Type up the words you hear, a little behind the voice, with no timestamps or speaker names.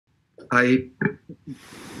I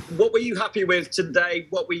What were you happy with today?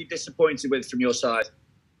 What were you disappointed with from your side?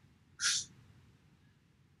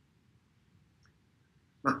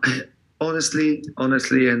 honestly,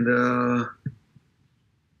 and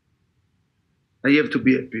I have to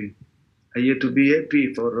be happy. I have to be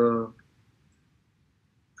happy for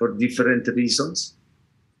different reasons,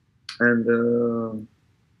 and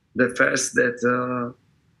the first that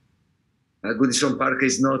Goodison Park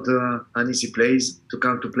is not an easy place to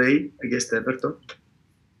come to play against Everton,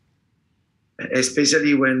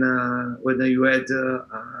 especially when you had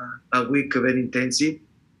a week very intensive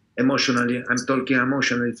emotionally. I'm talking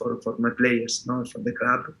emotionally for my players, not for the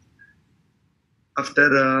club.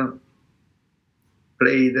 After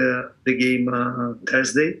played the game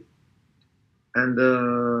Thursday, and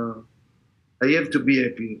I have to be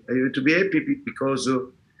happy. I have to be happy because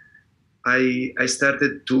I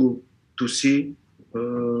started to see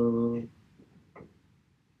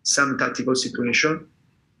some tactical situation.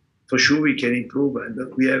 For sure, we can improve, and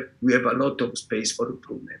we have a lot of space for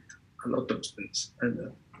improvement. A lot of space,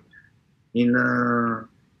 and in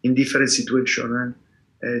different situations,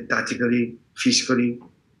 tactically, physically,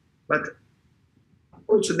 but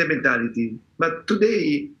also the mentality. But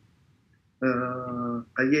today,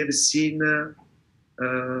 I have seen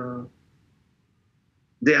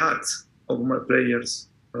the art of my players,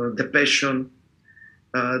 the passion,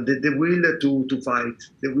 the will to fight,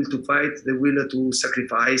 the will to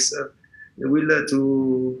sacrifice, the will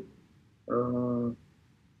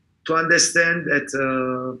to understand that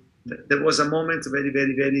there was a moment very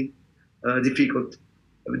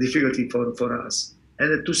difficulty for us,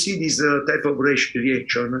 and to see this type of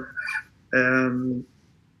reaction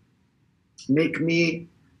make me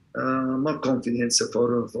more confidence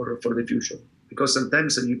for the future, because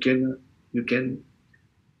sometimes you can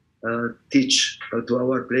teach to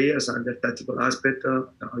our players under tactical aspect,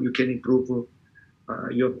 you can improve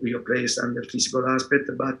your players under physical aspect,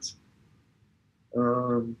 but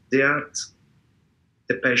the art,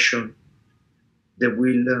 the passion, the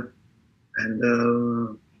will, and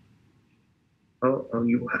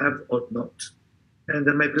you have or not. And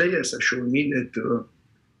my players are showing me that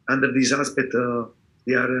under this aspect,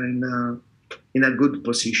 they are in a good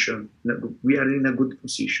position. We are in a good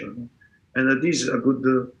position, and this is a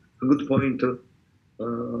good point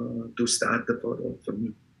to start for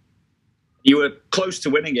me. You were close to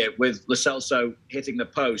winning it with Lo Celso hitting the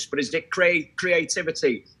post, but is it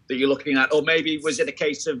creativity that you're looking at, or maybe was it a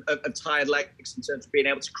case of tired legs in terms of being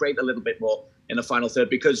able to create a little bit more in the final third,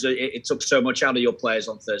 because it took so much out of your players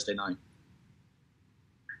on Thursday night?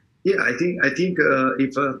 Yeah, I think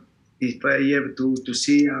if I have to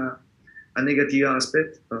see a negative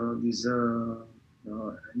aspect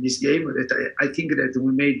this game, that I think that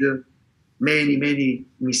we made many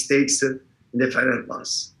mistakes in the final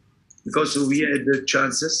pass, because we had the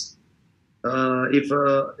chances. If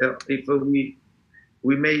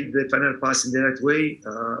we made the final pass in the right way,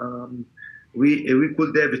 we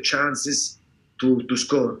could have chances to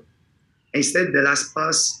score. Instead, the last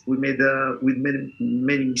pass we made with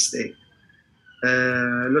many mistakes.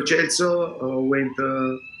 Lo Celso went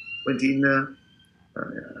in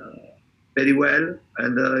very well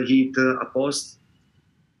and hit a post.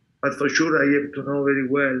 But for sure, I have to know very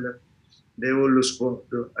well the whole squad.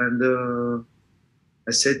 And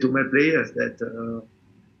I said to my players that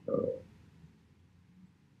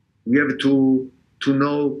we have to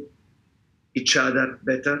know each other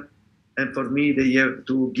better. And for me, they have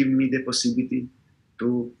to give me the possibility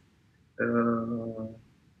to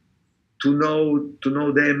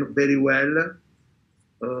know them very well,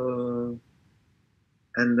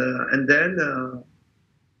 and then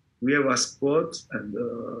we have a squad, and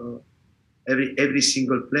every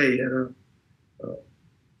single player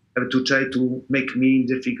have to try to make me in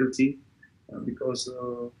difficulty, because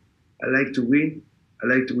I like to win.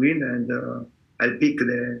 And I'll pick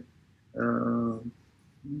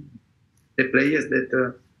the players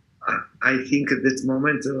that I think at that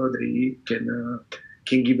moment they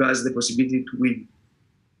can give us the possibility to win.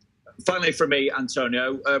 Finally, for me,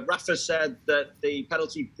 Antonio, Rafa said that the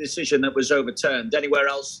penalty decision that was overturned anywhere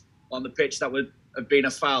else on the pitch, that would have been a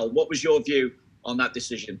foul. What was your view on that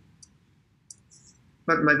decision?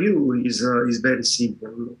 But my view is very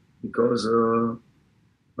simple, because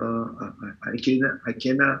I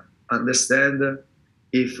can understand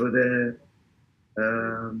if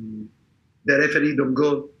the referee don't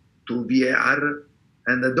go to VAR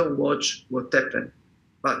and don't watch what happened.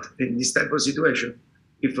 But in this type of situation,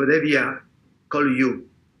 if the VAR call you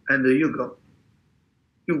and you go,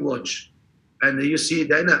 you watch, and you see,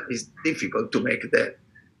 then it's difficult to make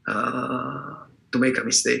a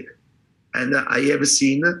mistake. And I have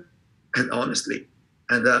seen and honestly.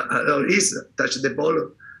 And Lloris touched the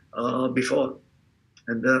ball before.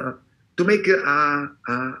 And to make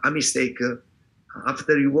a mistake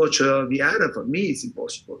after you watch VR, for me, it's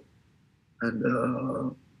impossible. And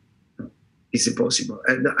it's impossible.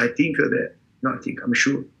 And I think that, no, I think, I'm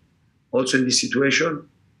sure, also in this situation,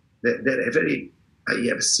 the referee, I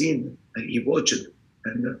have seen, he watched,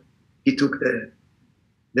 and he took the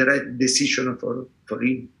right decision for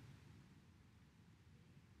him.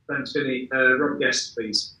 Thanks, Vinny. Rob Guest,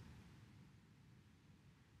 please.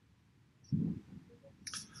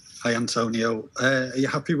 Hi, Antonio. Are you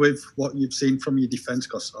happy with what you've seen from your defence?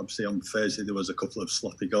 Because obviously on Thursday there was a couple of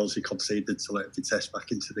sloppy goals you conceded to let Vitesse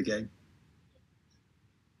back into the game.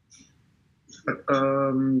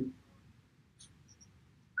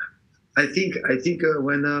 I think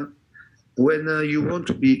when you want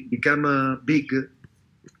to become big,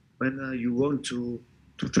 when you want to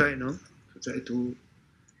try to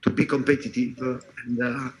be competitive,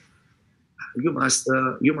 and you must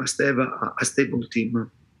have a stable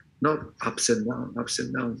team, not ups and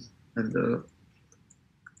downs. And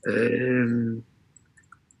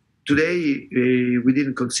today we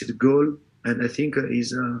didn't concede a goal, and I think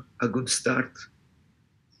is a good start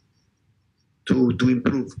to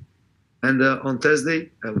improve. And on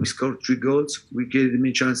Thursday we scored 3 goals. We gave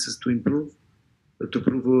them chances to improve, to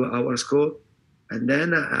prove our score, and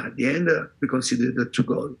then at the end we conceded 2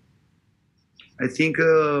 goals. I think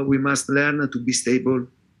we must learn to be stable,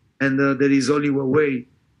 and there is only one way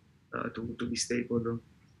to be stable,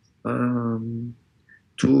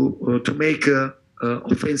 to make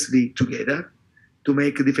offensively together, to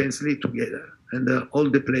make defensively together, and all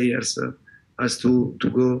the players has to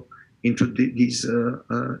go into this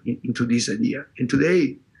idea. And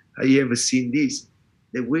today I have seen this: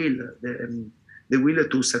 the will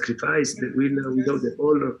to sacrifice, the will without the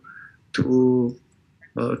ball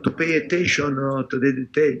to pay attention to the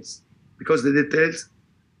details, because the details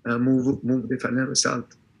move the final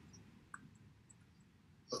result.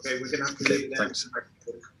 Okay, we're going to have to leave it there. Thanks.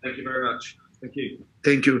 Thank you very much. Thank you.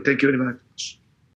 Thank you very much.